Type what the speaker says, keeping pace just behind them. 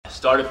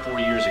Started 4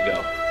 years ago,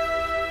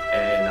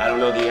 and I don't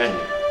know the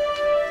ending,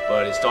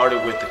 but it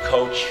started with the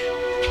coach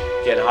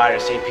getting hired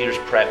at St. Peter's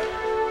Prep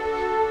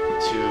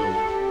to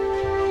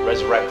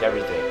resurrect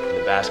everything in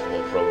the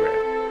basketball program.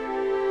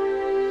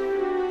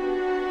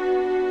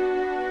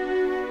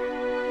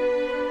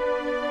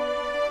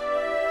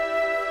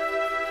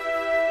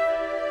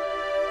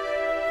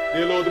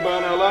 Dear Lord, the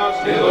bound our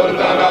lives. Dear Lord, the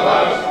bound our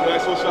lives. We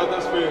ask for a shot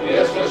that's fair. We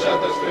ask for a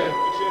shot that's fair.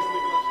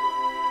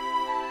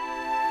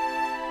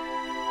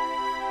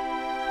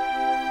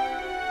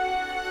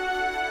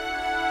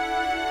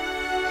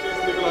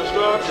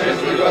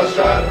 Chance to make our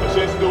stride. A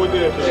chance to do it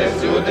there. A chance to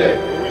do it there.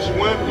 And we should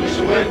win. We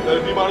should win. Let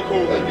it be by the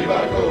code. Let it be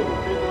by the code.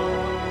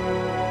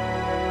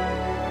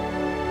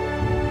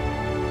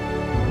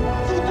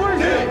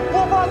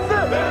 4, 5,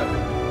 6.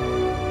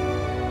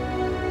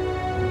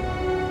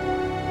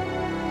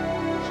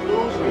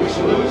 We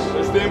should lose.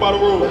 Let's stand by the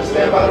rules. Let's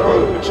stand by the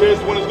rules. The chance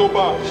to winners go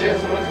by. The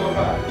chance to winners go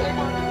by.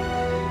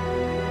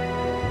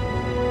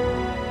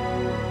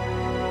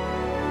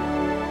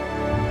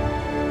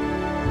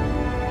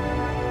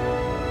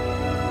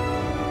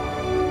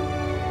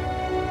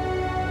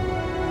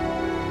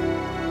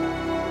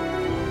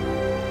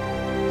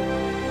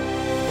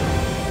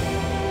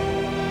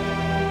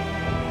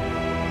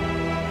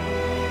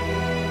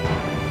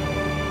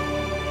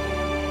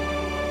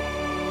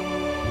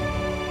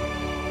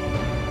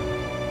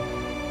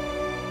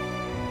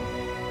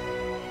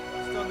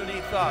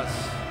 Underneath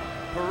us,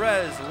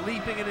 Perez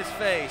leaping in his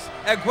face.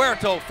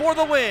 Aguerto for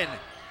the win,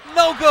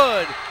 no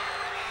good.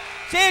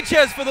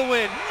 Sanchez for the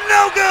win,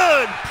 no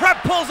good.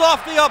 Prep pulls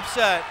off the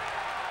upset.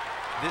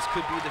 This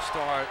could be the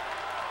start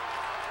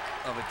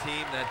of a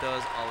team that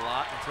does a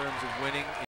lot in terms of winning.